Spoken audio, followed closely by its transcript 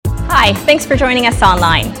Hi, thanks for joining us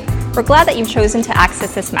online. We're glad that you've chosen to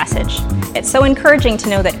access this message. It's so encouraging to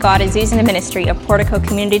know that God is using the ministry of Portico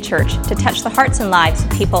Community Church to touch the hearts and lives of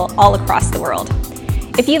people all across the world.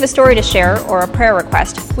 If you have a story to share or a prayer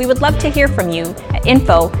request, we would love to hear from you at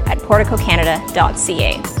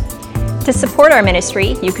info@porticocanada.ca. To support our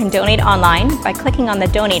ministry, you can donate online by clicking on the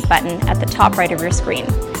donate button at the top right of your screen.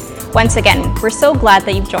 Once again, we're so glad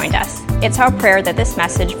that you've joined us. It's our prayer that this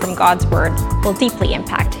message from God's Word will deeply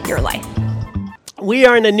impact your life. We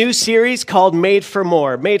are in a new series called Made for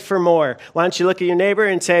More. Made for More. Why don't you look at your neighbor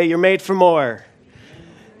and say, you're made for more?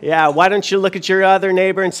 Yeah, why don't you look at your other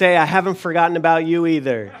neighbor and say, I haven't forgotten about you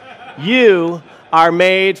either. You are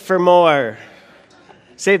made for more.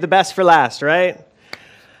 Save the best for last, right?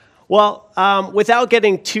 Well, without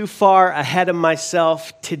getting too far ahead of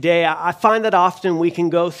myself today, I find that often we can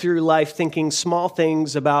go through life thinking small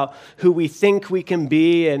things about who we think we can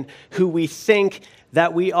be and who we think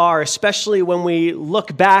that we are, especially when we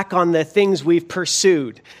look back on the things we've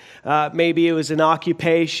pursued. Maybe it was an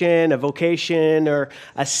occupation, a vocation, or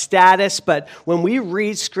a status, but when we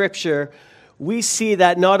read Scripture, we see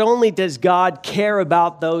that not only does God care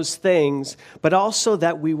about those things, but also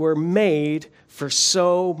that we were made for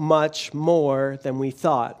so much more than we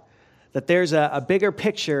thought. That there's a bigger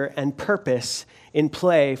picture and purpose in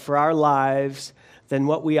play for our lives than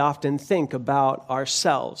what we often think about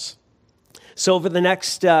ourselves. So over the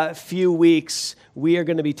next few weeks, we are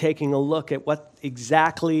going to be taking a look at what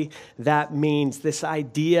exactly that means, this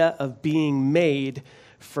idea of being made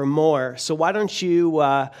for more. So why don't you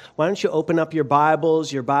open up your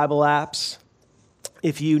Bibles, your Bible apps?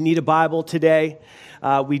 If you need a Bible today,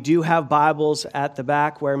 we do have Bibles at the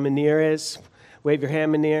back where Manir is. Wave your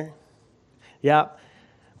hand, Manir. Yep.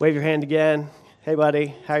 Wave your hand again. Hey,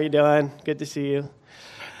 buddy. How you doing? Good to see you.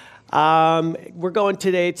 We're going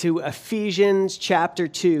today to Ephesians chapter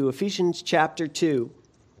 2. Ephesians chapter 2.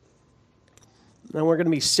 And we're going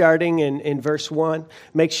to be starting in verse 1.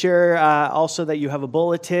 Make sure also that you have a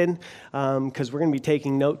bulletin because we're going to be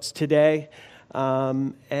taking notes today.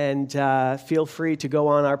 And feel free to go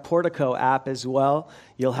on our Portico app as well.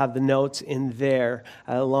 You'll have the notes in there,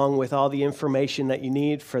 along with all the information that you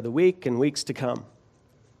need for the week and weeks to come.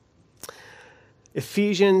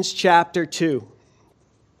 Ephesians chapter 2.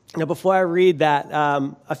 Now, before I read that,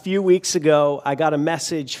 a few weeks ago, I got a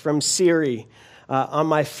message from Siri on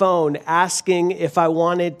my phone asking if I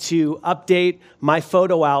wanted to update my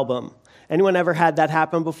photo album. Anyone ever had that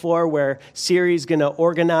happen before where Siri's going to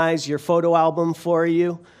organize your photo album for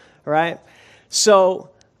you, right?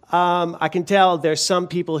 So I can tell there's some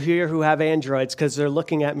people here who have Androids because they're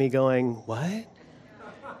looking at me going, what?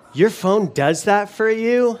 Your phone does that for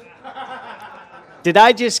you? Did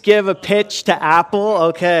I just give a pitch to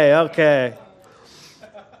Apple? Okay.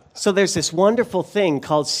 So there's this wonderful thing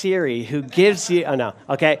called Siri who gives you,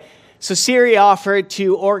 So Siri offered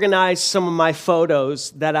to organize some of my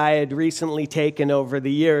photos that I had recently taken over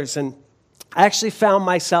the years. And I actually found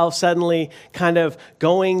myself suddenly kind of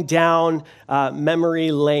going down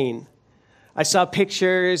memory lane. I saw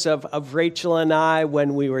pictures of Rachel and I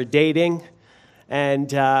when we were dating.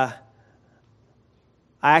 And I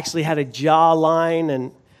actually had a jawline.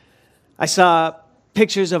 And I saw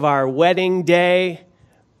pictures of our wedding day.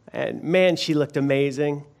 And man, she looked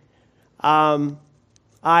amazing.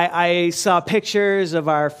 I saw pictures of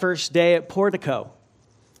our first day at Portico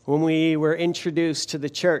when we were introduced to the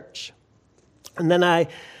church. And then I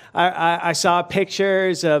saw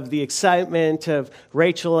pictures of the excitement of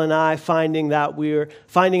Rachel and I finding out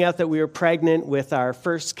that we were pregnant with our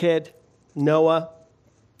first kid, Noah.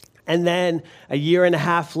 And then a year and a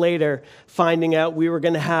half later, finding out we were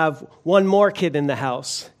going to have one more kid in the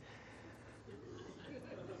house.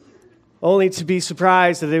 Only to be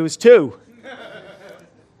surprised that it was two.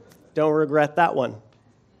 Don't regret that one.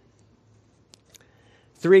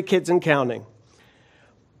 3 kids and counting.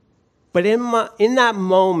 But in that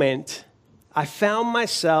moment, I found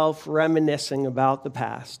myself reminiscing about the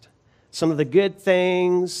past. Some of the good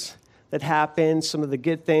things that happened, some of the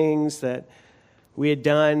good things that we had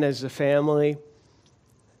done as a family,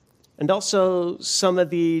 and also some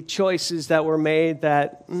of the choices that were made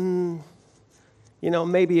that,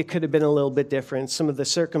 maybe it could have been a little bit different, some of the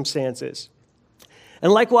circumstances.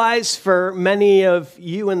 And likewise, for many of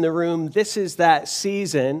you in the room, this is that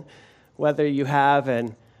season, whether you have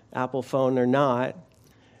an Apple phone or not,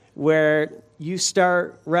 where you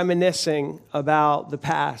start reminiscing about the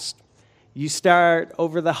past. You start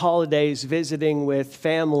over the holidays visiting with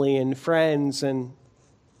family and friends, and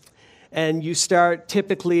you start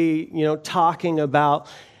typically, talking about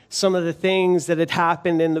some of the things that had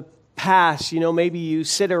happened in the past. Maybe you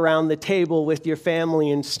sit around the table with your family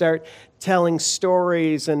and start telling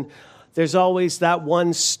stories, and there's always that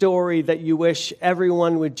one story that you wish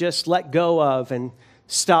everyone would just let go of and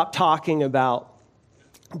stop talking about.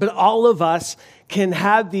 But all of us can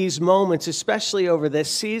have these moments, especially over this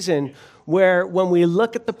season, where when we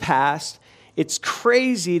look at the past, it's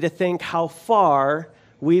crazy to think how far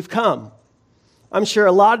we've come. I'm sure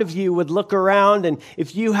a lot of you would look around, and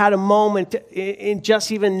if you had a moment in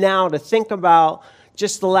just even now to think about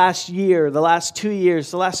just the last year, the last 2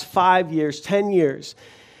 years, the last 5 years, 10 years,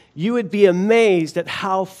 you would be amazed at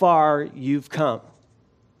how far you've come.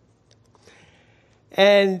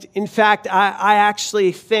 And in fact, I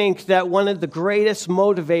actually think that one of the greatest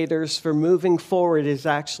motivators for moving forward is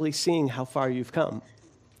actually seeing how far you've come.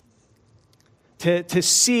 To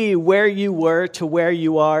see where you were to where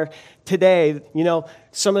you are today.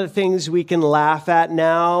 Some of the things we can laugh at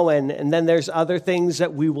now, and then there's other things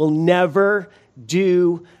that we will never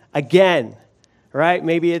do again, right?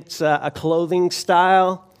 Maybe it's a clothing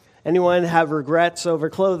style. Anyone have regrets over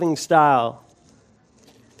clothing style?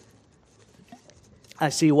 I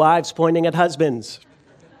see wives pointing at husbands.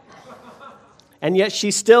 And yet she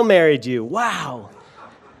still married you. Wow.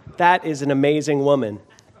 That is an amazing woman.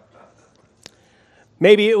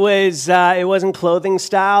 Maybe it wasn't clothing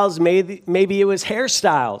styles. Maybe it was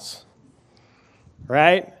hairstyles,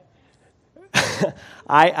 right?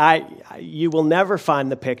 You will never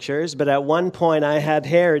find the pictures, but at one point I had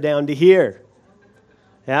hair down to here.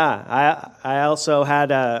 Yeah, I also had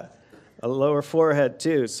a lower forehead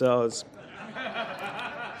too, so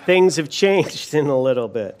things have changed in a little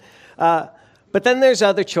bit. But then there's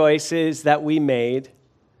other choices that we made.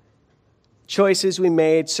 Choices we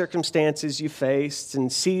made, circumstances you faced,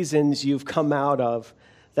 and seasons you've come out of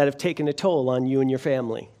that have taken a toll on you and your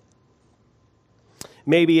family.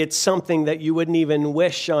 Maybe it's something that you wouldn't even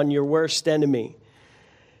wish on your worst enemy.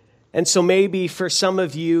 And so maybe for some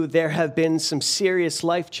of you, there have been some serious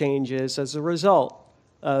life changes as a result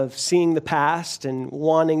of seeing the past and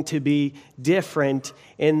wanting to be different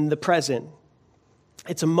in the present.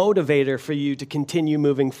 It's a motivator for you to continue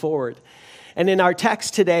moving forward. And in our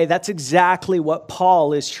text today, that's exactly what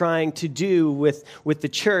Paul is trying to do with the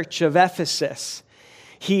church of Ephesus.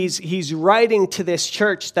 He's writing to this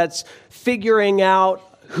church that's figuring out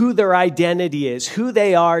who their identity is, who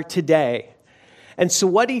they are today. And so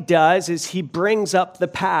what he does is he brings up the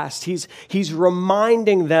past. He's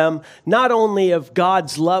reminding them not only of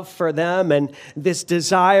God's love for them and this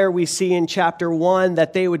desire we see in chapter 1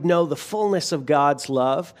 that they would know the fullness of God's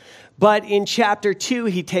love, but in chapter 2,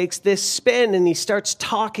 he takes this spin and he starts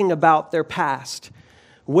talking about their past,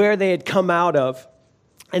 where they had come out of.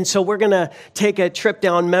 And so we're going to take a trip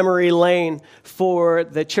down memory lane for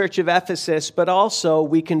the church of Ephesus, but also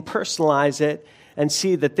we can personalize it and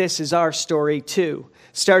see that this is our story too.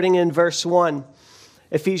 Starting in verse 1,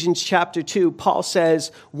 Ephesians chapter 2, Paul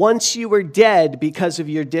says, "Once you were dead because of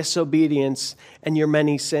your disobedience and your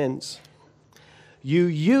many sins. You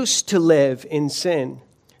used to live in sin,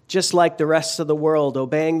 just like the rest of the world,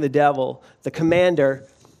 obeying the devil, the commander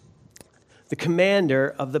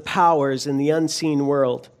of the powers in the unseen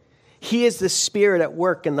world. He is the spirit at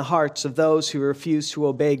work in the hearts of those who refuse to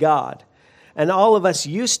obey God. And all of us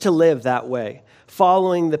used to live that way,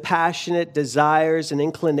 following the passionate desires and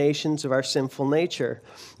inclinations of our sinful nature.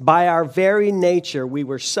 By our very nature, we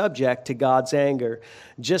were subject to God's anger,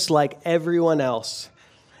 just like everyone else."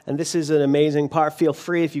 And this is an amazing part. Feel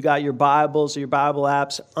free, if you got your Bibles or your Bible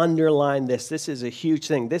apps, underline this. This is a huge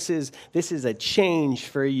thing. This is a change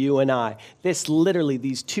for you and I.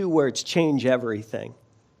 These two words change everything.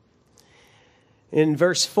 In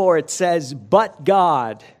verse 4, it says, But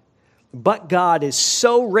God is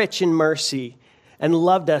so rich in mercy and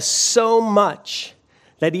loved us so much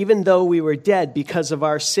that even though we were dead because of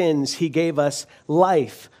our sins, he gave us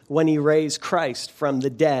life when he raised Christ from the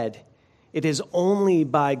dead. It is only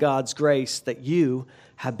by God's grace that you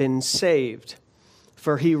have been saved.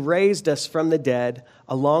 For he raised us from the dead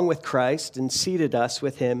along with Christ and seated us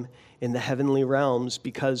with him in the heavenly realms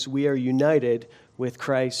because we are united with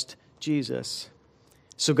Christ Jesus.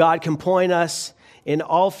 So God can point us in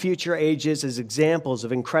all future ages as examples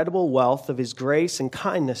of incredible wealth of his grace and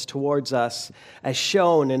kindness towards us, as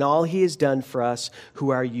shown in all he has done for us who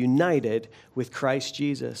are united with Christ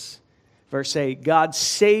Jesus. Verse 8, God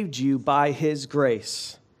saved you by his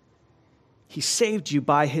grace. He saved you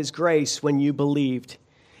by his grace when you believed.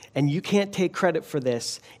 And you can't take credit for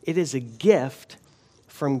this. It is a gift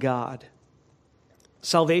from God.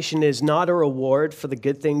 Salvation is not a reward for the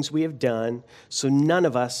good things we have done, so none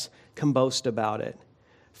of us can boast about it.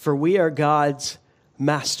 For we are God's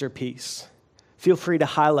masterpiece. feel free to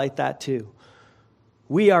highlight that too.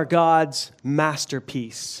 We are God's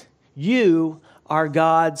masterpiece. You are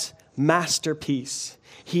God's masterpiece.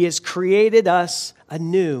 He has created us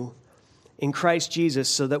anew in Christ Jesus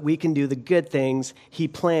so that we can do the good things He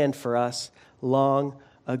planned for us long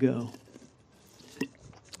ago.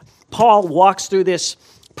 Paul walks through this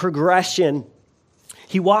progression.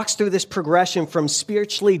 He walks through this progression from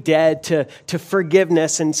spiritually dead to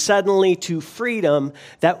forgiveness and suddenly to freedom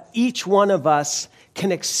that each one of us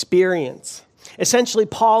can experience. Essentially,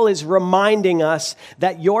 Paul is reminding us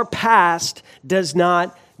that your past does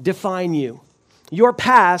not define you. Your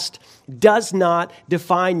past does not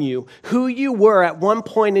define you. Who you were at one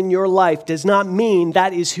point in your life does not mean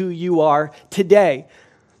that is who you are today.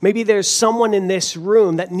 Maybe there's someone in this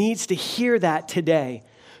room that needs to hear that today.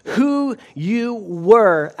 Who you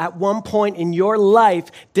were at one point in your life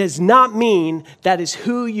does not mean that is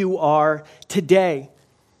who you are today.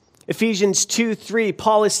 Ephesians 2:3,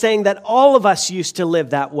 Paul is saying that all of us used to live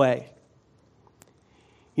that way.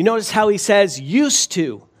 You notice how he says used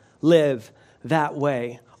to live that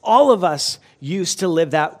way. All of us used to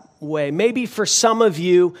live that way. Maybe for some of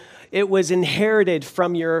you, it was inherited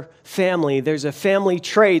from your family. There's a family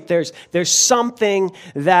trait. There's something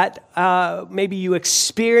that maybe you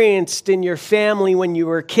experienced in your family when you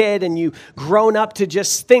were a kid and you've grown up to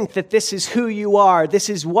just think that this is who you are. This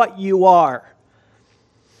is what you are.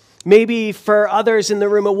 Maybe for others in the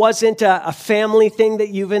room, it wasn't a family thing that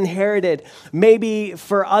you've inherited. Maybe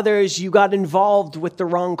for others, you got involved with the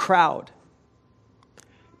wrong crowd.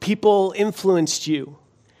 People influenced you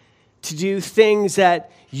to do things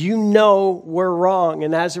that you know were wrong.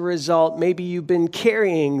 And as a result, maybe you've been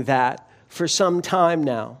carrying that for some time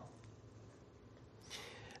now.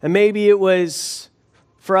 And maybe it was,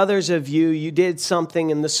 for others of you, you did something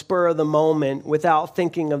in the spur of the moment without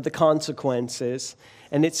thinking of the consequences,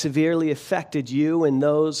 and it severely affected you and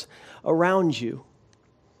those around you.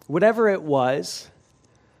 Whatever it was,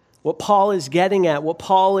 what Paul is getting at, what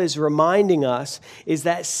Paul is reminding us, is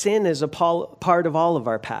that sin is a part of all of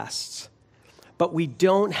our pasts. But we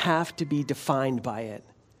don't have to be defined by it.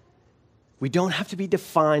 We don't have to be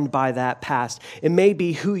defined by that past. It may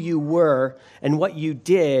be who you were and what you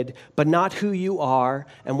did, but not who you are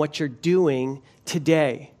and what you're doing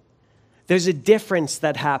today. There's a difference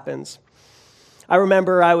that happens. I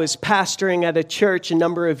remember I was pastoring at a church a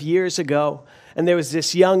number of years ago, and there was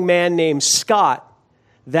this young man named Scott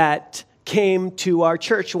that came to our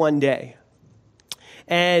church one day.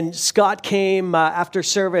 And Scott came after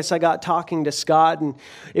service. I got talking to Scott, and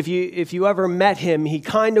if you ever met him, he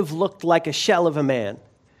kind of looked like a shell of a man.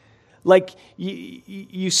 Like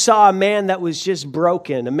you saw a man that was just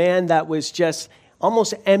broken, a man that was just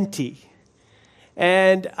almost empty.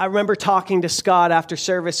 And I remember talking to Scott after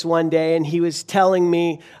service one day, and he was telling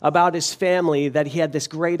me about his family, that he had this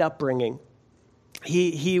great upbringing.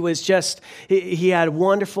 He had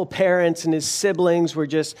wonderful parents, and his siblings were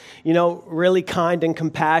just, really kind and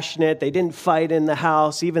compassionate. They didn't fight in the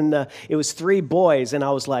house. It was 3 boys, and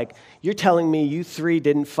I was like, "You're telling me you 3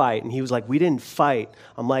 didn't fight?" And he was like, "We didn't fight."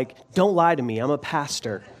 I'm like, "Don't lie to me. I'm a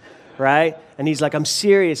pastor," right? And he's like, "I'm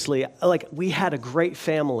seriously, we had a great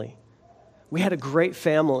family. We had a great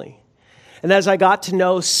family." And as I got to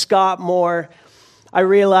know Scott more, I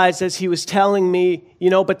realized as he was telling me,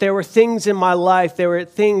 but there were things in my life, there were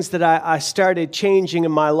things that I started changing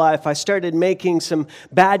in my life. I started making some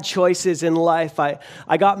bad choices in life. I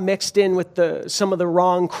got mixed in with some of the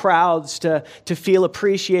wrong crowds to feel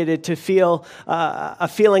appreciated, to feel a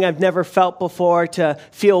feeling I've never felt before, to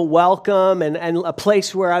feel welcome and a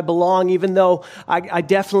place where I belong, even though I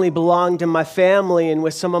definitely belonged in my family and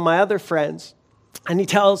with some of my other friends. And he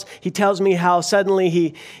tells me how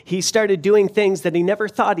suddenly he started doing things that he never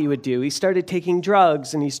thought he would do. He started taking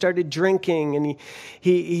drugs, and he started drinking, and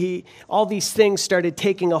he all these things started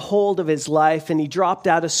taking a hold of his life, and he dropped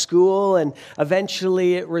out of school, and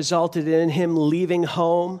eventually it resulted in him leaving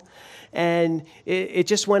home, and it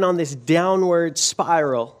just went on this downward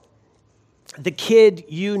spiral. The kid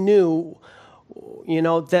you knew,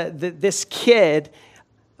 this kid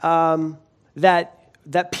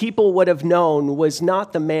that people would have known was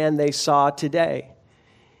not the man they saw today.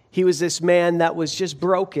 He was this man that was just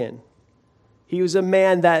broken. He was a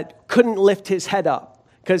man that couldn't lift his head up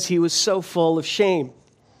because he was so full of shame.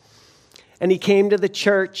 And he came to the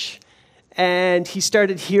church, and he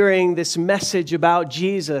started hearing this message about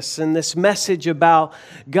Jesus and this message about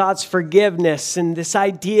God's forgiveness and this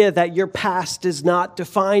idea that your past does not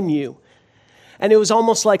define you. And it was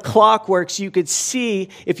almost like clockwork. So you could see,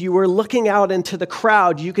 if you were looking out into the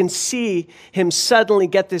crowd, you can see him suddenly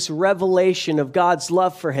get this revelation of God's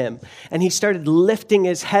love for him. And he started lifting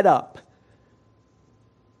his head up.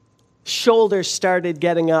 shoulders started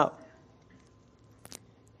getting up.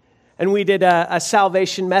 And we did a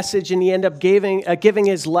salvation message, and he ended up giving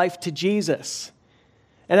his life to Jesus.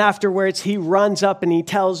 And afterwards, he runs up and he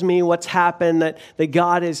tells me what's happened, that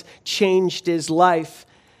God has changed his life.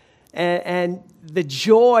 And the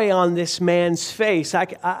joy on this man's face,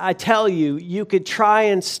 I tell you, you could try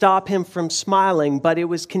and stop him from smiling, but it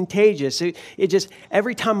was contagious. It just,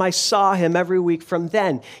 every time I saw him every week from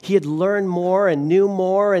then, he had learned more and knew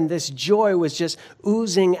more, and this joy was just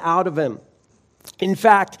oozing out of him. In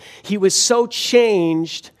fact, he was so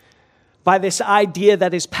changed by this idea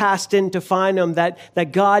that is passed in to find him,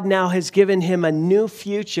 that God now has given him a new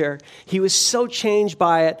future. He was so changed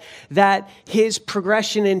by it that his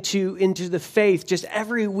progression into the faith, just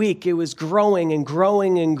every week, it was growing and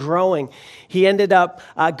growing and growing. He ended up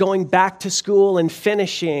going back to school and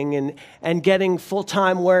finishing and getting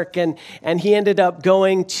full-time work. And he ended up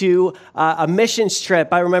going to a missions trip.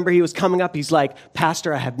 I remember he was coming up. He's like,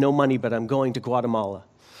 "Pastor, I have no money, but I'm going to Guatemala."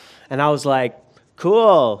 And I was like,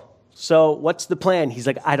 "Cool. So what's the plan?" He's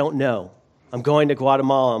like, "I don't know. I'm going to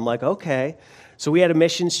Guatemala." I'm like, "Okay." So we had a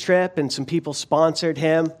missions trip, and some people sponsored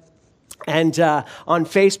him. And on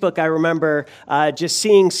Facebook, I remember just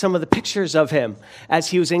seeing some of the pictures of him as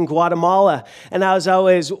he was in Guatemala. And as I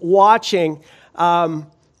was watching,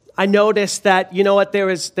 I noticed that, you know what,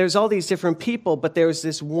 there's all these different people, but there was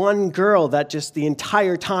this one girl that just the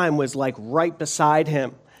entire time was like right beside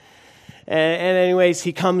him. And anyways,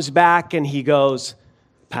 he comes back and he goes,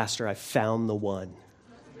 "Pastor, I found the one."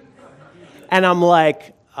 And I'm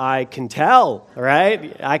like, "I can tell,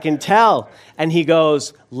 right? I can tell." And he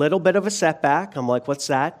goes, "Little bit of a setback." I'm like, "What's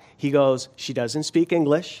that?" He goes, "She doesn't speak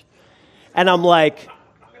English." And I'm like,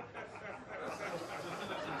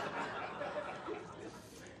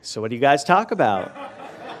 "So what do you guys talk about?"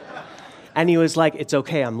 And he was like, "It's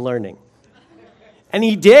okay, I'm learning." And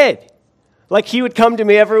he did. Like, he would come to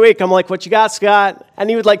me every week. I'm like, "What you got, Scott?" And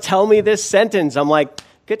he would like tell me this sentence. I'm like,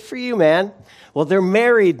 "Good for you, man." Well, they're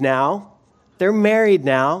married now.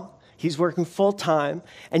 He's working full time.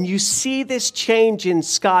 And you see this change in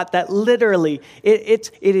Scott that literally,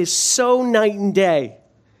 it is so night and day.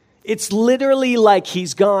 It's literally like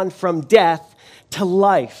he's gone from death to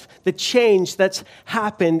life. The change that's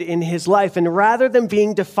happened in his life. And rather than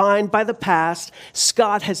being defined by the past,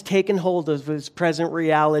 Scott has taken hold of his present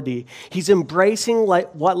reality. He's embracing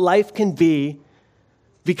what life can be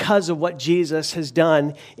because of what Jesus has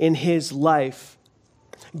done in his life.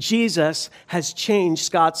 Jesus has changed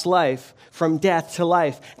Scott's life from death to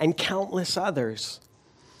life, and countless others.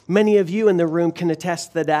 Many of you in the room can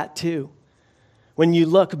attest to that too. When you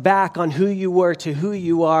look back on who you were to who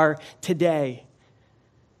you are today,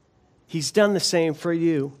 he's done the same for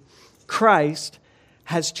you. Christ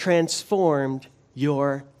has transformed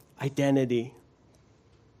your identity.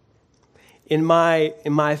 In my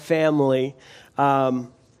family, I'll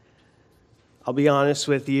be honest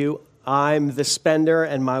with you, I'm the spender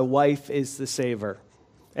and my wife is the saver.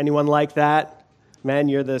 Anyone like that? Man,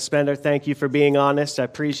 you're the spender. Thank you for being honest. I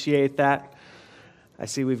appreciate that. I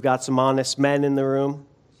see we've got some honest men in the room.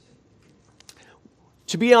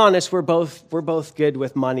 To be honest, we're both good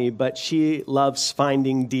with money, but she loves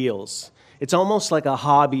finding deals. It's almost like a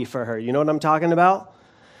hobby for her. You know what I'm talking about?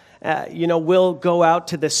 We'll go out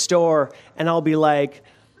to the store and I'll be like,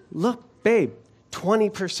 "Look, babe,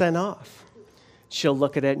 20% off." She'll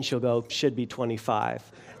look at it and she'll go, "Should be 25,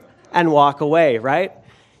 and walk away, right?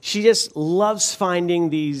 She just loves finding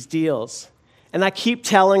these deals. And I keep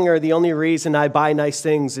telling her the only reason I buy nice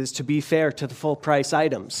things is to be fair to the full price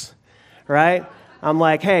items, right? I'm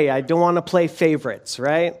like, "Hey, I don't want to play favorites,"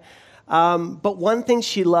 right? But one thing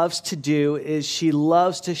she loves to do is she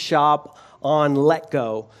loves to shop on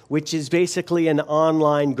Letgo, which is basically an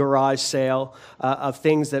online garage sale of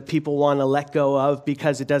things that people want to let go of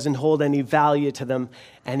because it doesn't hold any value to them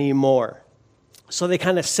anymore. So they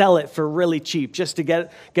kind of sell it for really cheap just to get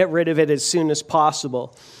rid of it as soon as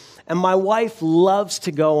possible. And my wife loves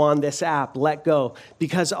to go on this app, Letgo,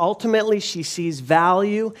 because ultimately she sees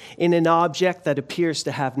value in an object that appears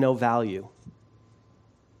to have no value.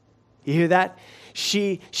 You hear that?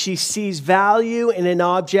 She sees value in an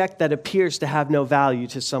object that appears to have no value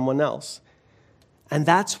to someone else. And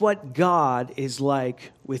that's what God is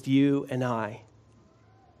like with you and I.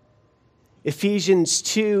 Ephesians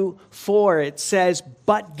 2:4, it says,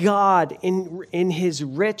 "But God, in his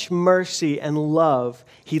rich mercy and love,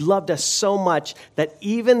 he loved us so much that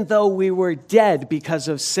even though we were dead because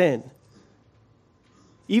of sin,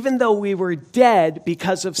 he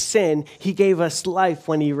gave us life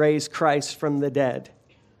when he raised Christ from the dead."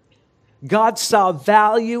 God saw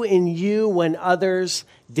value in you when others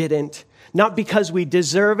didn't. Not because we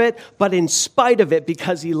deserve it, but in spite of it,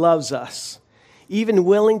 because he loves us, even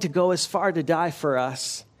willing to go as far to die for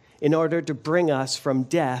us in order to bring us from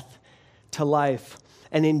death to life.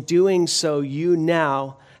 And in doing so, you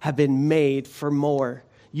now have been made for more.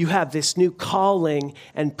 You have this new calling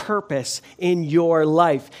and purpose in your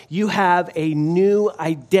life. You have a new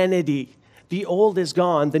identity. The old is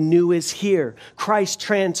gone, the new is here. Christ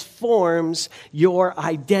transforms your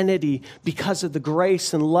identity because of the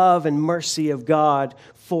grace and love and mercy of God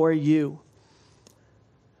for you.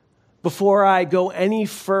 Before I go any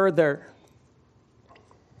further,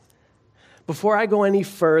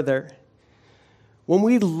 when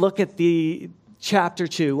we look at the chapter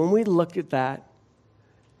 2, when we look at that,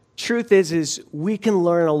 truth is we can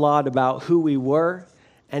learn a lot about who we were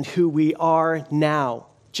and who we are now,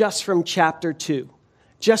 just from chapter 2,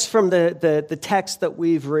 just from the text that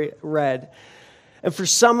we've read. And for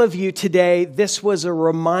some of you today, this was a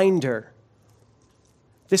reminder.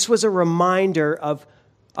 This was a reminder of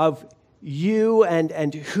you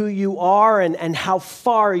and who you are and how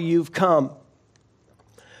far you've come.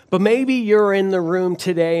 But maybe you're in the room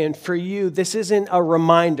today, and for you, this isn't a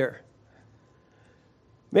reminder.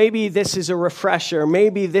 Maybe this is a refresher.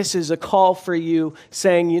 Maybe this is a call for you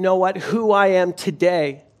saying, you know what, who I am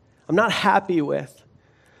today, I'm not happy with.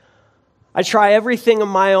 I try everything in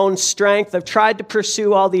my own strength. I've tried to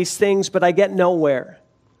pursue all these things, but I get nowhere.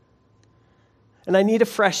 And I need a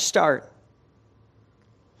fresh start.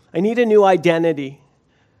 I need a new identity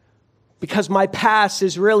because my past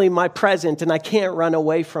is really my present and I can't run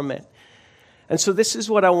away from it. And so this is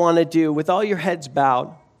what I want to do with all your heads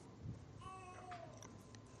bowed.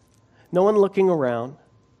 No one looking around.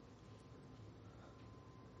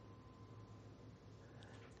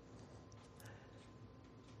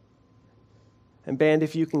 And band,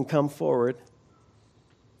 if you can come forward.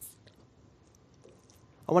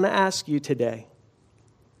 I want to ask you today,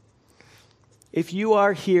 if you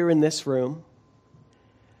are here in this room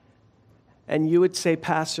and you would say,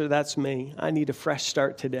 Pastor, that's me. I need a fresh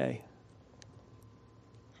start today.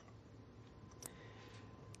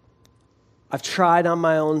 I've tried on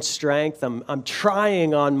my own strength. I'm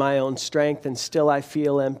trying on my own strength, and still I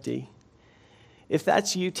feel empty. If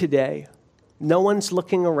that's you today, no one's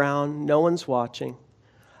looking around, no one's watching.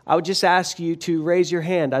 I would just ask you to raise your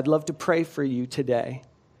hand. I'd love to pray for you today.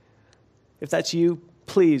 If that's you,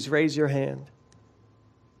 please raise your hand.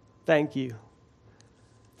 Thank you.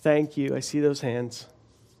 Thank you. I see those hands.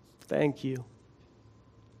 Thank you.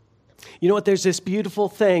 You know what? There's this beautiful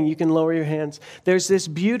thing. You can lower your hands. There's this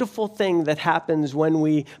beautiful thing that happens when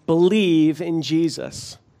we believe in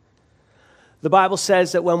Jesus. The Bible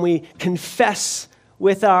says that when we confess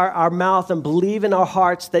with our mouth and believe in our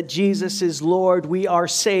hearts that Jesus is Lord, we are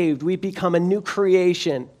saved. We become a new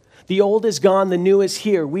creation. The old is gone, the new is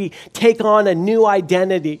here. We take on a new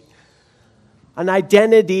identity, an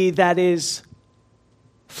identity that is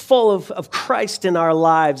full of Christ in our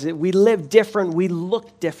lives. We live different, we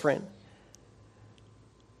look different.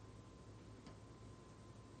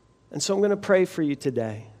 And so I'm going to pray for you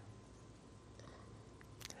today.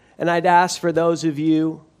 And I'd ask for those of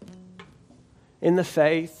you in the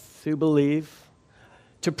faith who believe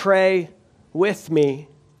to pray with me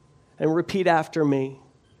and repeat after me,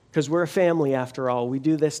 because we're a family after all. We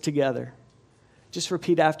do this together. Just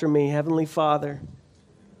repeat after me. Heavenly Father,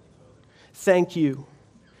 thank you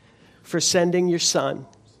for sending your Son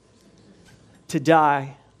to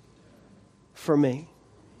die for me.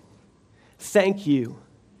 Thank you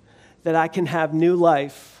that I can have new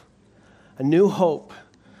life, a new hope,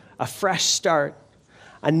 a fresh start,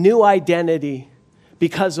 a new identity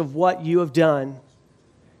because of what you have done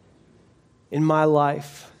in my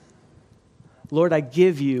life. Lord, I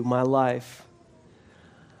give you my life.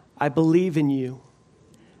 I believe in you,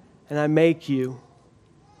 and I make you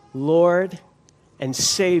Lord and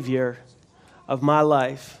Savior of my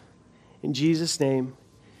life. In Jesus' name,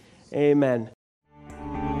 amen.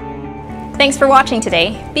 Thanks for watching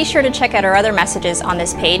today. Be sure to check out our other messages on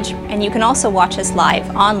this page, and you can also watch us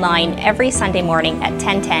live online every Sunday morning at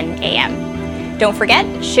 10:10 a.m. Don't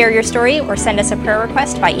forget, share your story or send us a prayer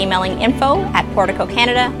request by emailing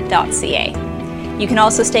info@porticocanada.ca. You can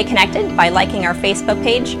also stay connected by liking our Facebook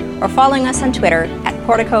page or following us on Twitter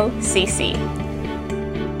 @PorticoCC.